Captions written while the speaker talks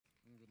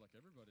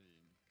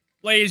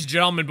Ladies and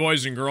gentlemen,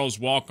 boys and girls,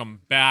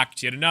 welcome back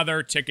to yet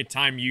another Ticket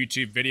Time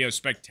YouTube video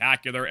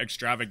spectacular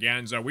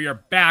extravaganza. We are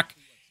back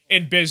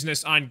in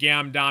business on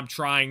Gamdom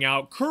trying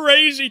out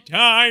Crazy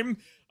Time.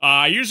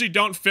 I usually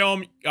don't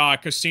film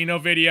casino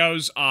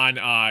videos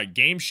on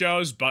game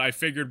shows, but I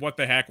figured what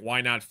the heck, why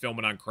not film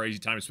it on Crazy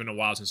Time? It's been a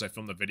while since I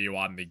filmed a video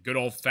on the good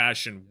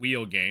old-fashioned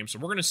wheel game. So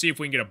we're going to see if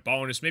we can get a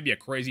bonus, maybe a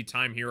Crazy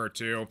Time here or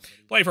two.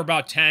 Play for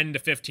about 10 to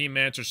 15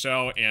 minutes or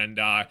so, and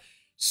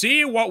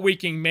see what we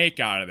can make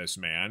out of this,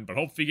 man. But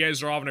hopefully you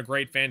guys are all having a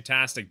great,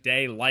 fantastic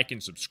day. Like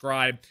and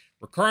subscribe.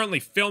 We're currently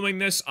filming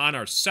this on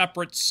our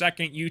separate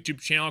second YouTube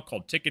channel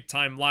called Ticket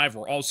Time Live.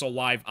 We're also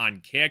live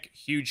on Kick.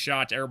 Huge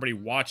shout out to everybody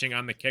watching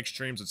on the Kick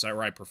streams. It's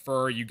where I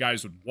prefer you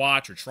guys would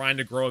watch. We're trying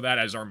to grow that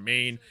as our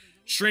main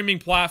streaming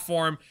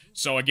platform.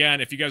 So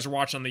again, if you guys are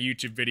watching on the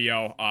YouTube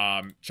video,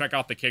 check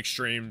out the Kick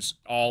streams,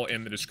 all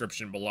in the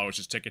description below. It's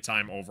just Ticket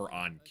Time over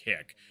on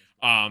Kick.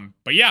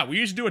 But yeah, we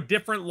usually do a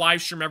different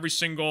live stream every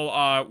single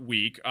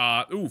week.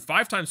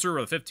 5 times through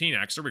with a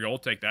 15x. There we go. We'll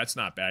take that. It's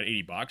not bad.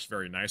 80 bucks.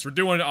 Very nice. We're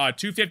doing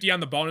 250 on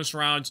the bonus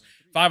rounds,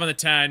 5 on the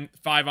 10,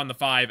 5 on the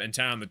 5, and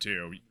 10 on the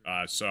 2.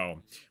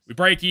 So we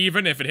break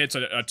even if it hits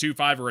a 2,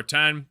 5, or a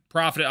 10.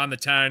 Profit on the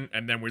 10,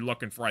 and then we're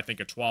looking for, I think,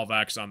 a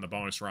 12x on the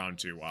bonus round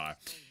to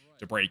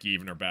break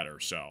even or better.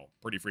 So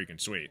pretty freaking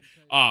sweet.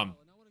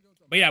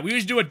 But yeah, we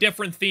usually do a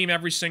different theme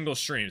every single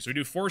stream. So we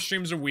do 4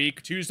 streams a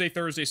week. Tuesday,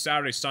 Thursday,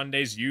 Saturday,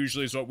 Sundays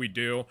usually is what we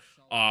do.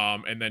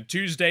 And then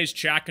Tuesdays,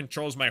 chat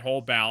controls my whole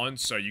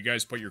balance. So you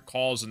guys put your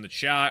calls in the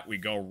chat. We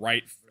go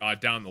right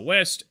down the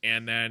list.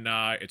 And then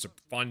it's a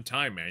fun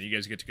time, man. You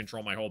guys get to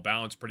control my whole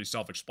balance. Pretty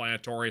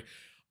self-explanatory.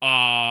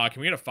 Can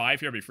we get a 5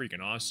 here? That'd be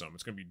freaking awesome.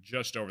 It's going to be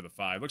just over the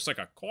 5. Looks like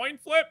a coin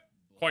flip.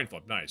 Coin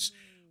flip, nice.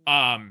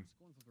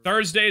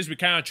 Thursdays, we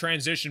kind of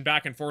transition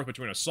back and forth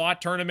between a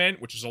slot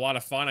tournament, which is a lot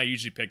of fun. I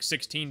usually pick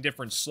 16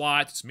 different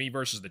slots. It's me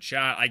versus the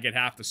chat. I get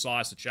half the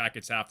slots. The chat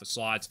gets half the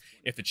slots.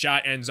 If the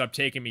chat ends up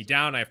taking me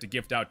down, I have to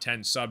gift out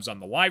 10 subs on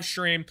the live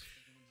stream.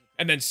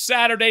 And then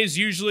Saturdays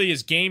usually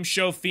is game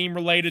show theme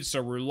related.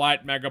 So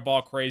roulette, mega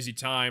ball, crazy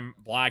time,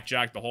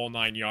 blackjack, the whole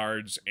 9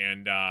 yards.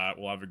 And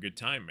we'll have a good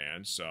time,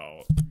 man.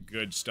 So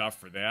good stuff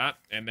for that.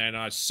 And then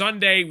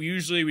Sunday,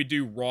 we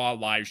do raw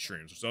live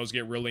streams. So those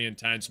get really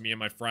intense. Me and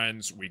my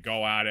friends, we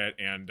go at it.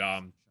 And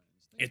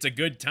it's a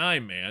good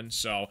time, man.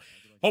 So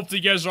hopefully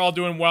you guys are all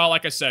doing well.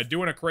 Like I said,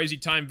 doing a Crazy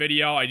Time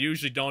video. I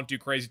usually don't do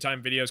Crazy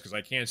Time videos because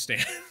I can't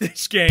stand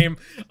this game.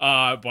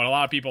 But a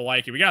lot of people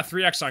like it. We got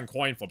 3x on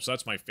coin flip, so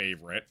that's my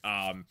favorite.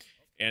 Yeah,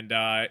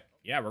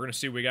 we're going to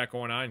see what we got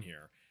going on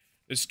here.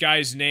 This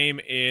guy's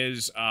name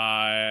is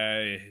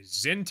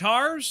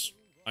Zintars.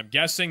 I'm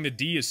guessing the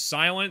D is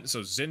silent,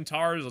 so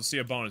Zintars. Let's see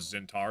a bonus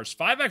Zintars.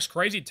 5x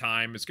Crazy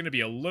Time. It's going to be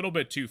a little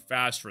bit too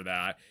fast for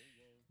that.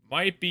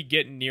 Might be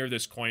getting near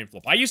this coin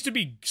flip. I used to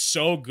be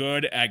so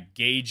good at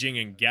gauging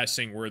and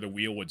guessing where the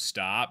wheel would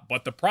stop,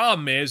 but the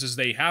problem is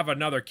they have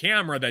another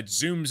camera that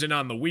zooms in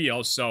on the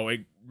wheel, so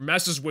it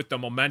messes with the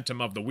momentum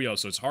of the wheel,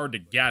 so it's hard to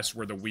guess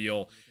where the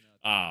wheel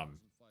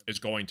is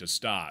going to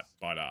stop.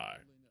 But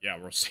yeah,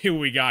 we'll see what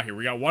we got here.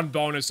 We got 1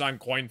 bonus on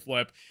coin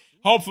flip.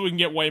 Hopefully we can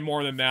get way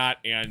more than that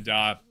and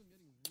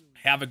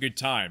have a good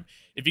time.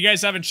 If you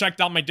guys haven't checked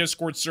out my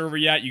Discord server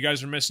yet, you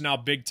guys are missing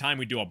out big time.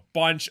 We do a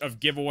bunch of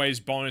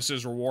giveaways,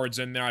 bonuses, rewards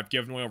in there. I've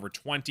given away over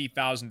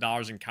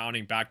 $20,000 and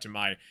counting back to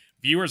my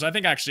viewers. I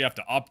think I actually have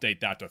to update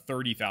that to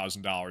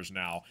 $30,000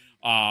 now.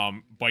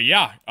 But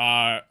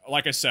yeah,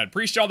 like I said,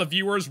 appreciate all the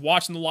viewers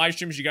watching the live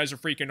streams. You guys are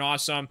freaking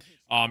awesome.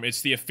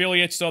 It's the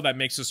affiliates, though, that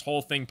makes this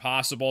whole thing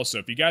possible. So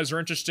if you guys are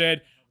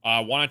interested,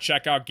 want to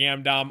check out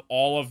Gamdom,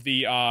 all of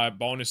the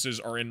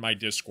bonuses are in my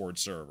Discord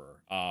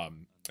server.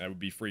 That would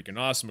be freaking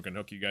awesome. We can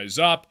hook you guys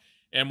up,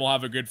 and we'll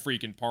have a good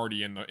freaking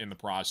party in the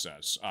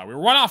process. We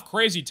run off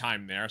Crazy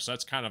Time there, so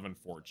that's kind of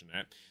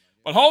unfortunate.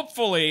 But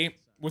hopefully,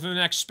 within the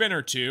next spin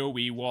or two,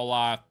 we will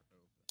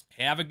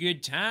have a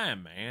good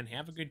time, man.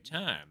 Have a good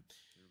time.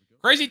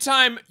 Crazy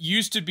Time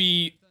used to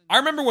be... I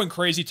remember when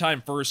Crazy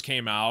Time first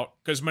came out,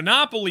 because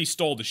Monopoly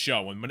stole the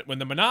show. When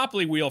the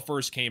Monopoly wheel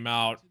first came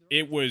out,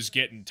 it was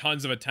getting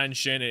tons of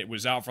attention. It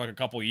was out for like a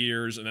couple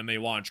years, and then they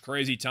launched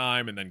Crazy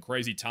Time, and then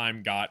Crazy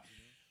Time got...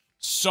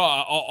 So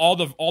all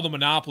the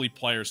Monopoly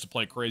players to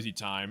play Crazy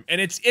Time,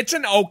 and it's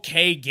an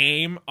okay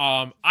game.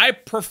 I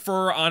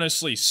prefer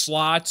honestly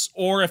slots,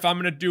 or if I'm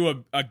gonna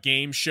do a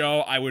game show,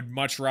 I would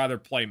much rather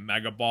play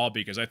Mega Ball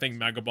because I think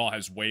Mega Ball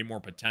has way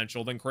more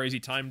potential than Crazy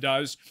Time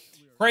does.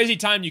 Crazy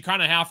Time, you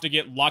kind of have to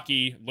get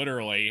lucky,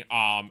 literally,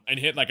 and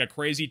hit like a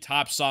crazy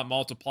top slot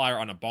multiplier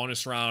on a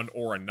bonus round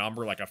or a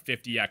number like a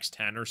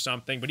 50x10 or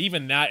something. But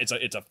even that, it's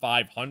a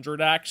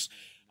 500x.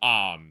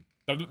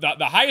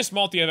 The highest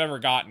multi I've ever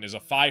gotten is a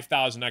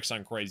 5,000x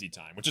on Crazy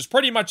Time, which is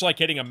pretty much like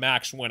hitting a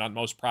max win on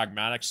most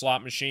pragmatic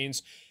slot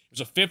machines. It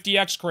was a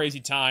 50x Crazy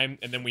Time,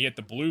 and then we hit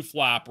the blue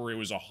flapper. It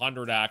was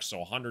 100x, so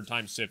 100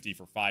 times 50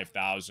 for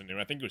 5,000, and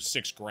I think it was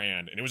 $6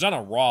 grand. And it was on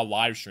a raw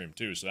live stream,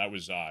 too, so that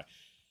was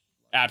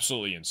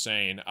absolutely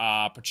insane.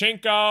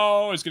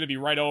 Pachinko is going to be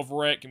right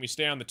over it. Can we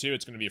stay on the 2?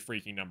 It's going to be a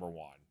freaking number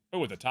 1.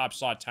 Oh, the top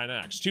slot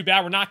 10x. Too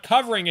bad we're not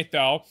covering it,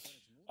 though.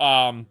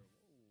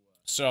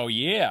 So,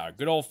 yeah,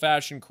 good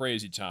old-fashioned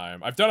crazy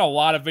time. I've done a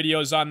lot of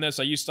videos on this.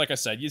 Like I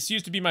said, this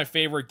used to be my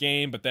favorite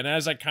game, but then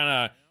as I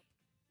kind of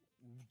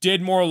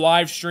did more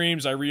live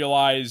streams, I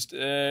realized,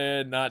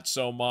 not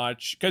so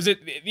much. Because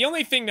the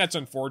only thing that's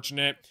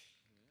unfortunate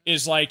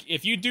is, like,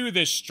 if you do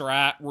this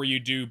strat where you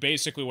do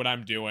basically what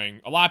I'm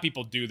doing, a lot of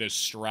people do this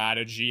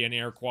strategy, in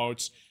air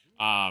quotes,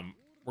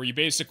 where you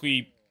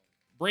basically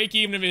break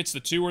even if it's the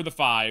 2 or the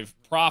 5,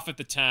 profit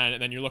the 10,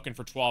 and then you're looking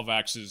for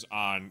 12x's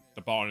on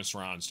the bonus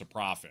rounds to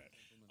profit.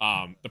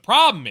 The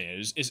problem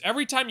is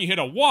every time you hit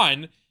a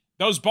 1,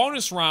 those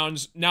bonus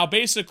rounds now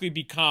basically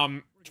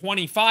become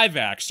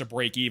 25x to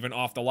break even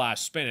off the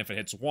last spin if it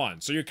hits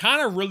 1. So you're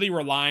kind of really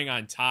relying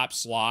on top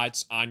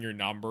slots on your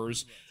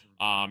numbers,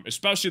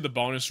 especially the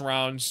bonus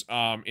rounds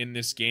in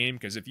this game,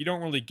 because if you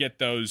don't really get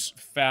those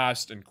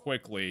fast and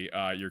quickly,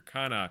 you're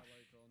kind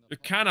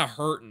of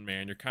hurting,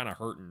 man. You're kind of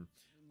hurting.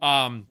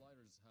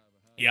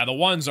 Yeah, the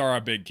 1s are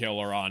a big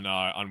killer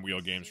on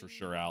wheel games for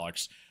sure,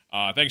 Alex.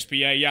 Thanks, PA.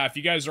 Yeah, if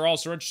you guys are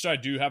also interested, I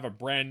do have a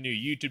brand new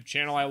YouTube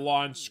channel I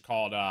launched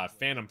called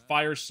Phantom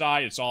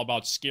Fireside. It's all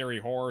about scary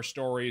horror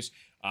stories,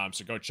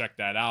 so go check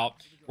that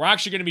out. We're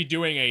actually going to be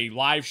doing a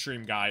live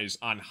stream, guys,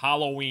 on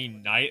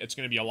Halloween night. It's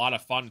going to be a lot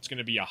of fun. It's going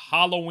to be a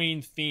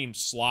Halloween-themed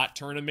slot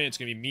tournament. It's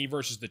going to be me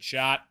versus the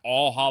chat,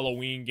 all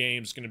Halloween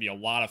games. It's going to be a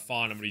lot of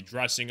fun. I'm going to be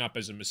dressing up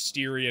as a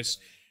mysterious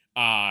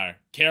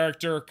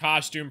character,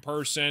 costume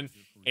person.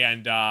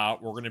 And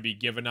we're going to be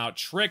giving out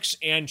tricks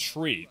and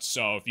treats.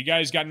 So if you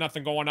guys got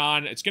nothing going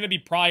on, it's going to be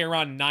probably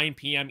around 9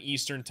 p.m.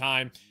 Eastern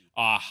time.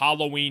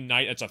 Halloween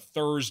night. It's a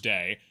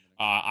Thursday,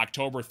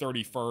 October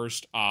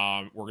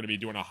 31st. We're going to be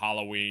doing a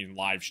Halloween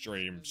live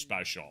stream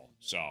special.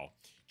 So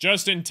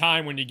just in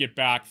time when you get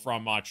back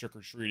from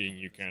trick-or-treating,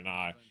 you can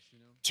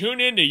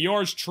tune in to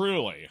yours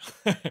truly.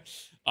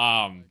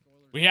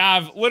 We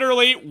have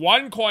literally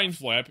 1 coin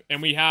flip,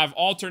 and we have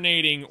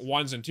alternating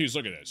 1s and 2s.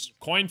 Look at this.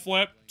 Coin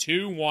flip,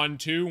 2, 1,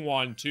 2,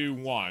 1, 2,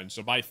 1.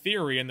 So by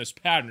theory, in this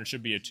pattern, there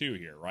should be a 2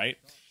 here, right?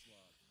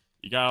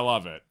 You gotta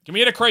love it. Can we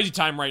get a crazy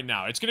time right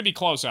now? It's gonna be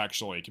close,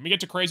 actually. Can we get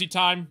to crazy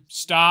time?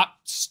 Stop.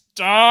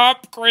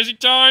 Stop. Crazy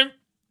time.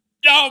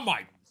 Oh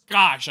my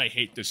gosh, I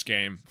hate this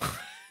game.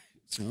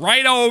 It's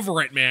right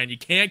over it, man. You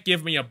can't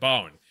give me a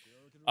bone.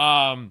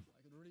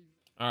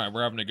 All right,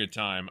 we're having a good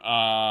time.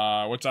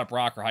 What's up,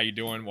 Rocker? How you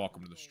doing?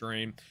 Welcome to the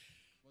stream.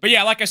 But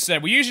yeah, like I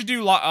said, we usually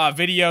do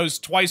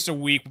videos twice a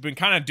week. We've been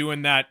kind of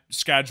doing that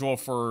schedule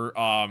for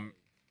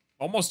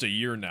almost a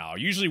year now.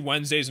 Usually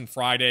Wednesdays and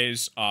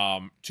Fridays, 2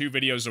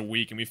 videos a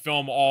week, and we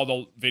film all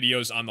the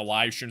videos on the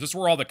live streams. That's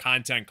where all the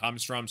content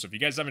comes from. So if you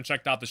guys haven't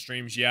checked out the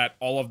streams yet,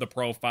 all of the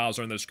profiles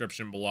are in the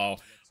description below.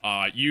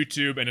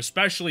 YouTube, and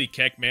especially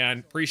Kick, man.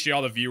 Appreciate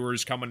all the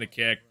viewers coming to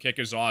Kick. Kick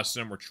is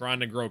awesome. We're trying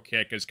to grow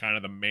Kick as kind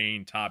of the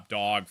main top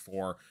dog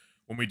for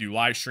when we do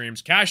live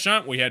streams. Cash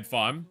Hunt, we had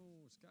fun.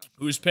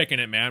 Who's picking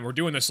it, man? We're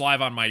doing this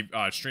live on my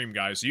stream,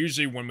 guys. So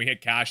usually when we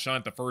hit Cash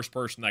Hunt, the first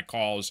person that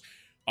calls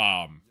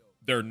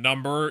their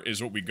number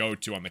is what we go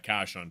to on the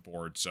Cash Hunt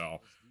board.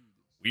 So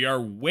we are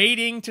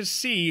waiting to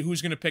see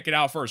who's going to pick it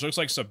out first. Looks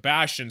like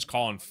Sebastian's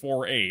calling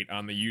 4-8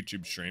 on the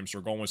YouTube stream. So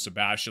we're going with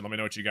Sebastian. Let me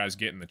know what you guys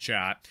get in the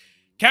chat.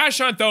 Cash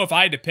Hunt, though, if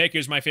I had to pick,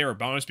 is my favorite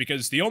bonus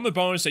because it's the only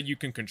bonus that you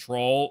can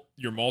control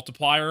your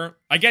multiplier.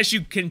 I guess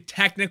you can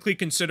technically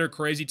consider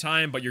Crazy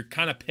Time, but you're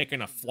kind of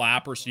picking a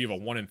flapper, so you have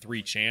a 1 in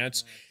 3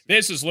 chance.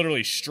 This is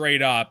literally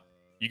straight up.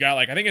 You got,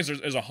 like, I think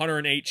there's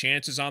 108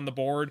 chances on the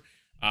board.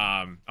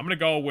 I'm going to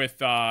go with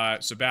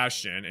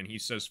Sebastian, and he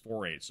says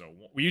 4-8. So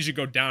we usually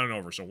go down and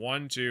over. So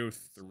 1, 2,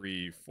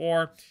 3,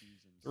 4.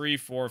 3,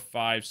 4,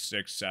 5,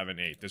 6, 7,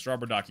 8. This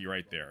rubber ducky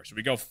right there. So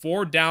we go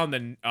 4 down,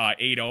 then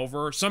 8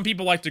 over. Some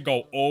people like to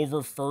go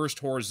over first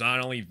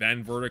horizontally,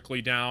 then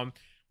vertically down.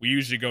 We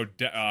usually go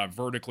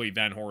vertically,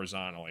 then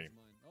horizontally.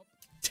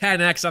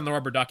 10x on the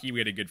rubber ducky.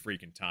 We had a good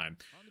freaking time.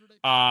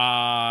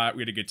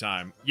 We had a good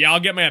time. Yeah, I'll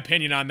get my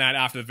opinion on that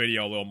after the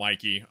video, little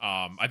Mikey.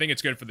 I think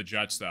it's good for the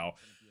Jets, though.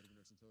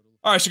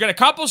 All right, so we got a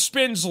couple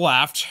spins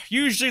left.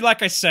 Usually,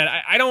 like I said,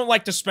 I don't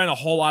like to spend a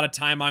whole lot of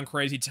time on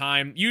Crazy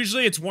Time.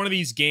 Usually, it's one of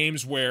these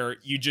games where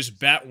you just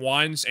bet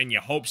once and you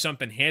hope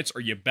something hits,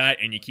 or you bet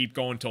and you keep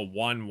going till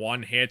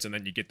 1 hits and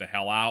then you get the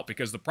hell out.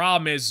 Because the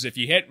problem is if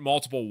you hit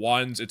multiple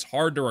 1s, it's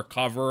hard to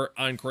recover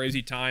on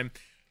Crazy Time.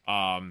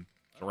 So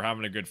we're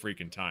having a good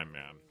freaking time,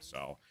 man.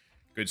 So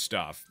good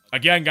stuff.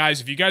 Again,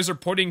 guys, if you guys are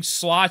putting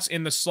slots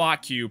in the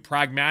slot queue,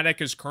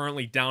 Pragmatic is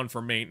currently down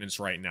for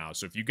maintenance right now.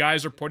 So if you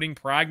guys are putting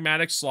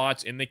Pragmatic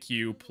slots in the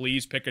queue,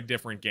 please pick a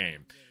different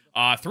game.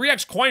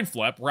 3x coin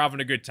flip. We're having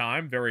a good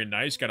time. Very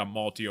nice. Got a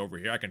multi over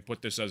here. I can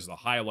put this as the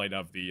highlight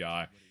of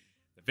the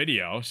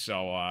video.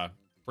 So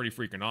pretty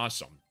freaking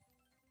awesome.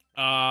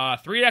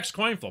 3x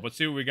coin flip. Let's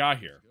see what we got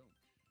here.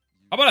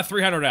 How about a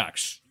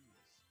 300x?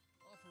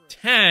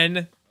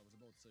 10.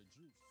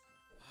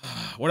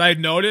 What I've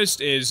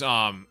noticed is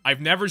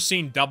I've never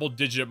seen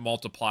double-digit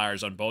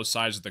multipliers on both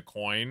sides of the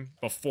coin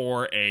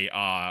before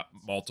a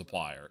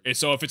multiplier. And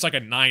so if it's like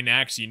a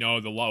 9x, you know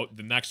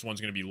the next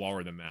one's going to be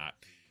lower than that.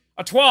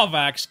 A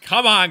 12x.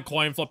 Come on,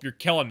 coin flip. You're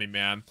killing me,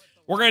 man.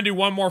 We're going to do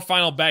one more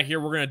final bet here.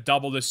 We're going to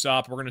double this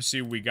up. We're going to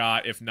see what we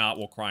got. If not,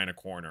 we'll cry in a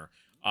corner.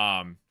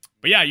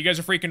 But yeah, you guys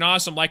are freaking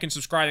awesome. Like and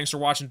subscribe. Thanks for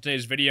watching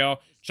today's video.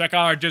 Check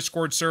out our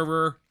Discord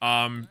server.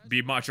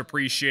 Be much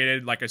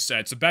appreciated. Like I said,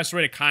 it's the best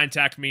way to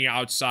contact me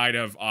outside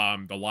of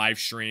the live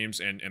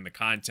streams and the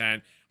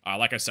content.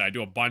 Like I said, I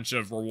do a bunch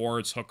of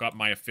rewards, hook up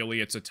my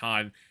affiliates a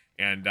ton,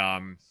 and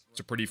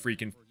it's a pretty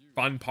freaking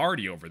fun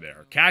party over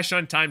there. Cash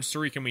on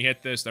 ×3. Can we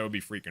hit this? That would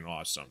be freaking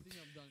awesome.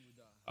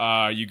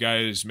 You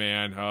guys,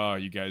 man. Oh,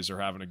 you guys are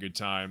having a good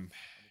time.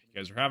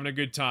 You guys are having a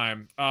good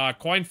time.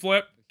 Coin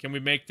flip. Can we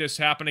make this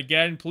happen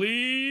again,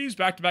 please?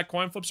 Back-to-back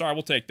coin flips. All right,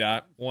 we'll take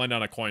that. We'll end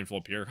on a coin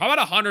flip here. How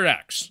about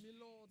 100x?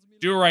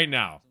 Do it right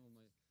now.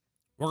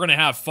 We're going to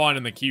have fun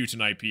in the queue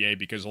tonight, PA,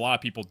 because a lot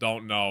of people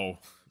don't know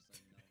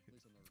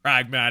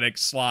pragmatic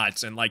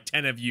slots, and like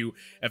 10 of you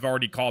have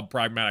already called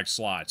pragmatic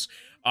slots.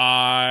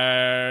 15x,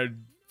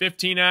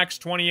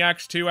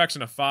 20x, 2x,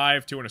 and a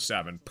 5, 2 and a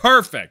 7.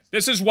 Perfect.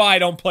 This is why I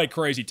don't play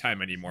Crazy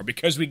Time anymore,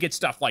 because we get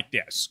stuff like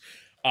this.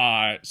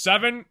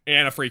 7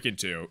 and a freaking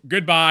 2.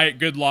 Goodbye,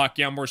 good luck,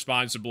 gamble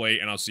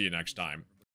responsibly, and I'll see you next time.